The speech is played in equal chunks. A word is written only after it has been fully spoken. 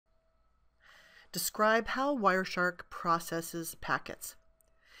Describe how Wireshark processes packets.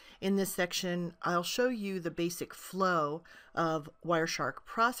 In this section, I'll show you the basic flow of Wireshark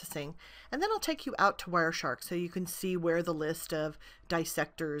processing, and then I'll take you out to Wireshark so you can see where the list of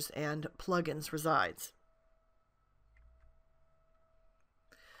dissectors and plugins resides.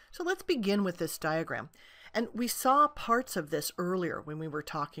 So let's begin with this diagram. And we saw parts of this earlier when we were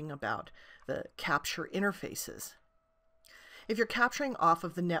talking about the capture interfaces. If you're capturing off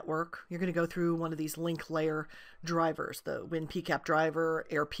of the network, you're going to go through one of these link layer drivers, the WinPCAP driver,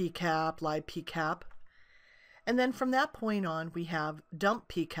 AirPCAP, LivePCAP. And then from that point on, we have dump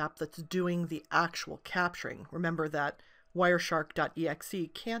PCAP that's doing the actual capturing. Remember that Wireshark.exe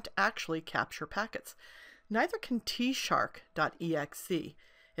can't actually capture packets. Neither can tshark.exe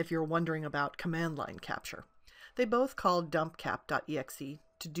if you're wondering about command line capture. They both call dumpcap.exe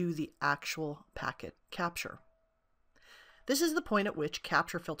to do the actual packet capture. This is the point at which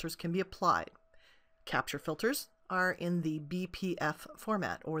capture filters can be applied. Capture filters are in the BPF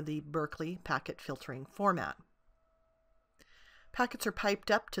format, or the Berkeley Packet Filtering format. Packets are piped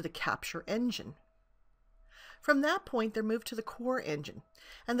up to the capture engine. From that point, they're moved to the core engine,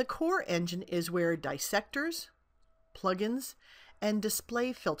 and the core engine is where dissectors, plugins, and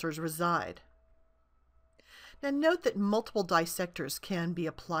display filters reside. Now note that multiple dissectors can be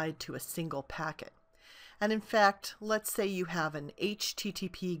applied to a single packet. And in fact, let's say you have an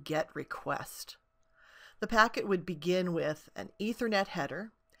HTTP GET request. The packet would begin with an Ethernet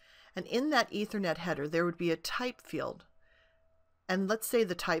header, and in that Ethernet header there would be a type field. And let's say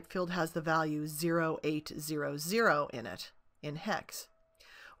the type field has the value 0800 in it, in hex.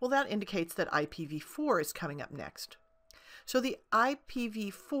 Well, that indicates that IPv4 is coming up next. So the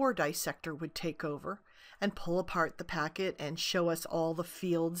IPv4 dissector would take over and pull apart the packet and show us all the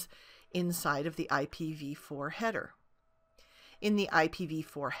fields inside of the IPv4 header. In the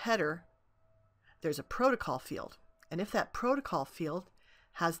IPv4 header, there's a protocol field, and if that protocol field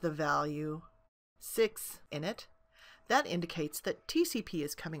has the value 6 in it, that indicates that TCP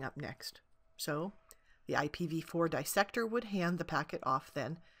is coming up next. So the IPv4 dissector would hand the packet off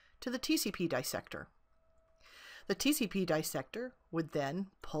then to the TCP dissector. The TCP dissector would then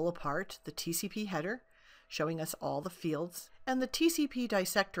pull apart the TCP header, showing us all the fields, and the TCP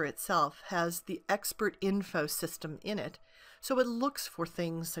dissector itself has the expert info system in it, so it looks for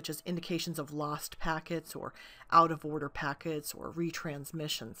things such as indications of lost packets or out-of-order packets or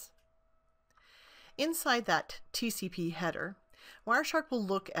retransmissions. Inside that TCP header, Wireshark will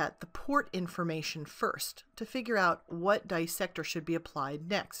look at the port information first to figure out what dissector should be applied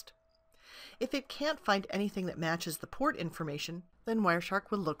next. If it can't find anything that matches the port information, then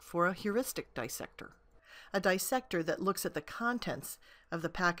Wireshark will look for a heuristic dissector, a dissector that looks at the contents of the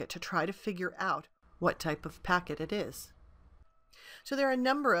packet to try to figure out what type of packet it is. So there are a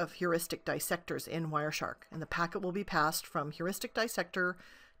number of heuristic dissectors in Wireshark, and the packet will be passed from heuristic dissector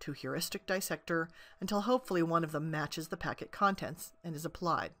to heuristic dissector until hopefully one of them matches the packet contents and is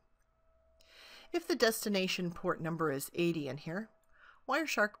applied. If the destination port number is 80 in here,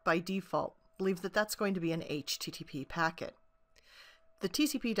 Wireshark by default believes that that's going to be an HTTP packet. The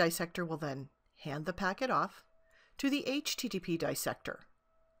TCP dissector will then hand the packet off to the HTTP dissector.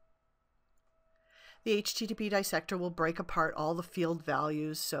 The HTTP dissector will break apart all the field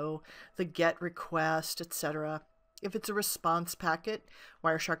values, so the GET request, etc. If it's a response packet,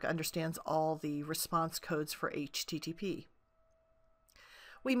 Wireshark understands all the response codes for HTTP.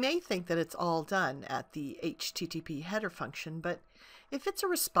 We may think that it's all done at the HTTP header function, but if it's a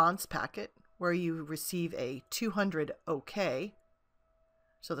response packet where you receive a 200 OK,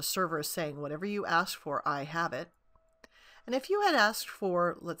 so the server is saying, whatever you asked for, I have it. And if you had asked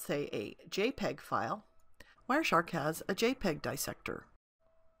for, let's say, a JPEG file, Wireshark has a JPEG dissector.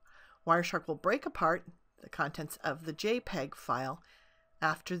 Wireshark will break apart the contents of the JPEG file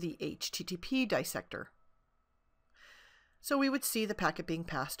after the HTTP dissector. So we would see the packet being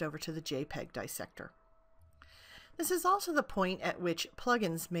passed over to the JPEG dissector. This is also the point at which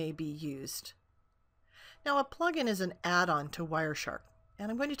plugins may be used. Now, a plugin is an add-on to Wireshark, and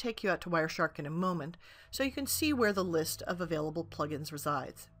I'm going to take you out to Wireshark in a moment so you can see where the list of available plugins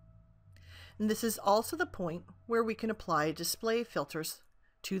resides. And this is also the point where we can apply display filters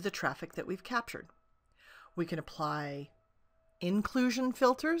to the traffic that we've captured. We can apply inclusion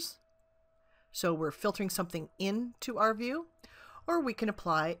filters, so we're filtering something into our view, or we can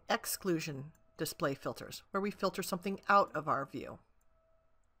apply exclusion display filters, where we filter something out of our view.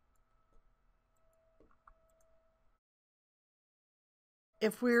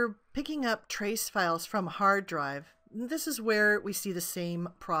 If we're picking up trace files from a hard drive, this is where we see the same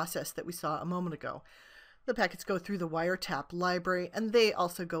process that we saw a moment ago. The packets go through the wiretap library, and they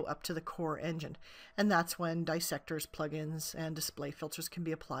also go up to the core engine. And that's when dissectors, plugins, and display filters can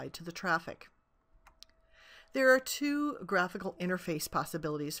be applied to the traffic. There are two graphical interface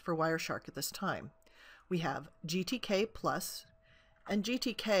possibilities for Wireshark at this time. We have GTK+, and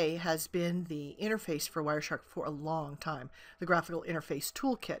GTK has been the interface for Wireshark for a long time, the Graphical Interface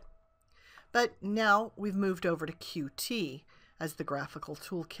Toolkit. But now we've moved over to QT as the graphical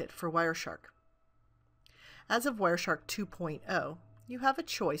toolkit for Wireshark. As of Wireshark 2.0, you have a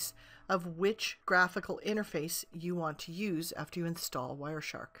choice of which graphical interface you want to use after you install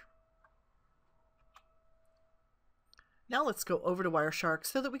Wireshark. Now let's go over to Wireshark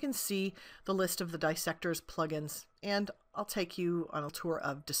so that we can see the list of the dissectors, plugins, and I'll take you on a tour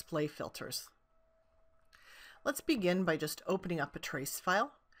of display filters. Let's begin by just opening up a trace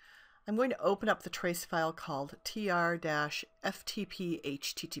file. I'm going to open up the trace file called tr-ftp-http.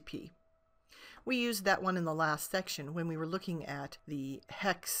 We used that one in the last section when we were looking at the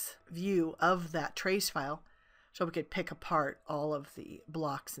hex view of that trace file so we could pick apart all of the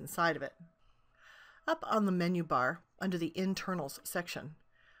blocks inside of it. Up on the menu bar under the Internals section,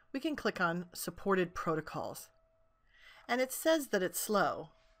 we can click on Supported Protocols. And it says that it's slow,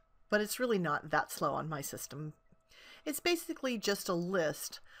 but it's really not that slow on my system. It's basically just a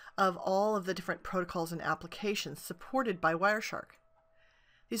list of all of the different protocols and applications supported by Wireshark.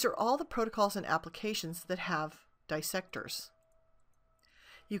 These are all the protocols and applications that have dissectors.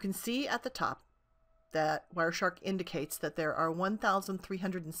 You can see at the top that Wireshark indicates that there are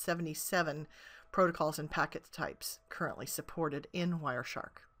 1,377 protocols and packet types currently supported in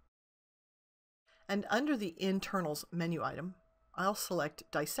Wireshark. And under the Internals menu item, I'll select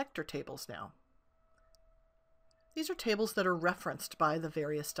Dissector Tables now. These are tables that are referenced by the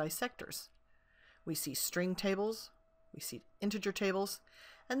various dissectors. We see string tables, we see integer tables,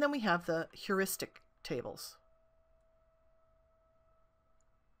 and then we have the heuristic tables.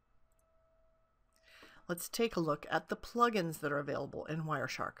 Let's take a look at the plugins that are available in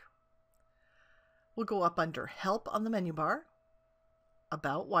Wireshark. We'll go up under Help on the menu bar,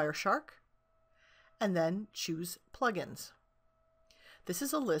 About Wireshark, and then choose Plugins. This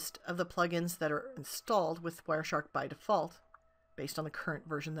is a list of the plugins that are installed with Wireshark by default, based on the current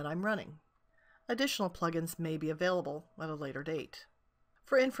version that I'm running. Additional plugins may be available at a later date.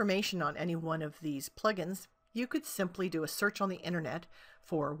 For information on any one of these plugins, you could simply do a search on the internet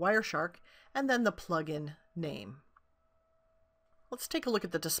for Wireshark and then the plugin name. Let's take a look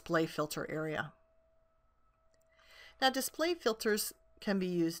at the display filter area. Now, display filters can be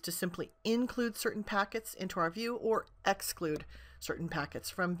used to simply include certain packets into our view or exclude certain packets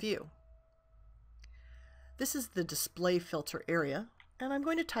from view. This is the display filter area, and I'm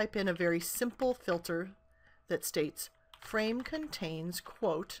going to type in a very simple filter that states frame contains,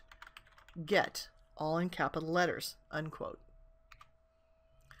 quote, get, all in capital letters, unquote.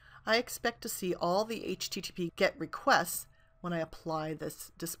 I expect to see all the HTTP GET requests when I apply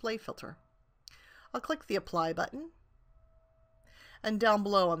this display filter. I'll click the Apply button, and down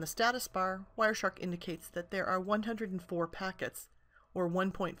below on the status bar, Wireshark indicates that there are 104 packets, or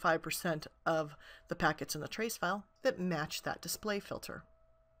 1.5% of the packets in the trace file, that match that display filter.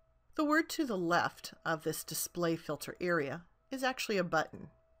 The word to the left of this display filter area is actually a button.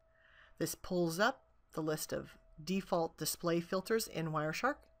 This pulls up the list of default display filters in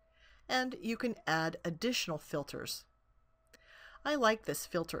Wireshark, and you can add additional filters. I like this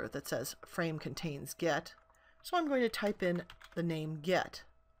filter that says frame contains get, so I'm going to type in the name get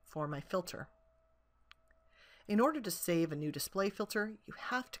for my filter. In order to save a new display filter, you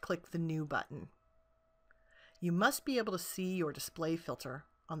have to click the New button. You must be able to see your display filter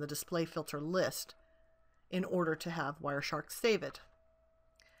on the display filter list in order to have Wireshark save it.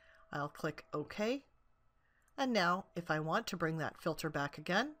 I'll click OK, and now if I want to bring that filter back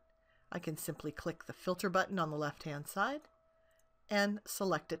again, I can simply click the Filter button on the left-hand side and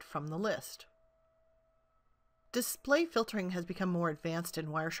select it from the list. Display filtering has become more advanced in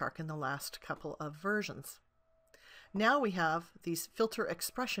Wireshark in the last couple of versions. Now we have these filter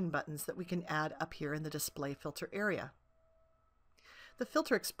expression buttons that we can add up here in the display filter area. The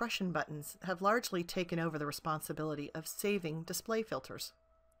filter expression buttons have largely taken over the responsibility of saving display filters.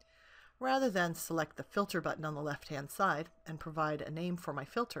 Rather than select the Filter button on the left-hand side and provide a name for my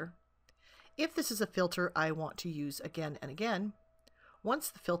filter, if this is a filter I want to use again and again, once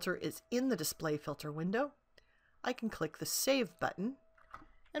the filter is in the display filter window, I can click the Save button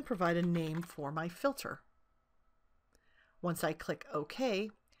and provide a name for my filter. Once I click OK,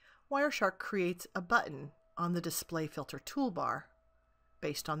 Wireshark creates a button on the display filter toolbar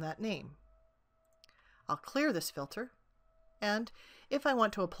based on that name. I'll clear this filter, and if I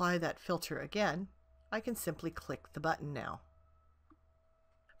want to apply that filter again, I can simply click the button now.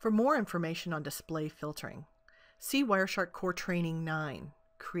 For more information on display filtering, see Wireshark Core Training 9,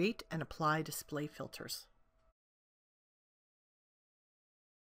 Create and Apply Display Filters.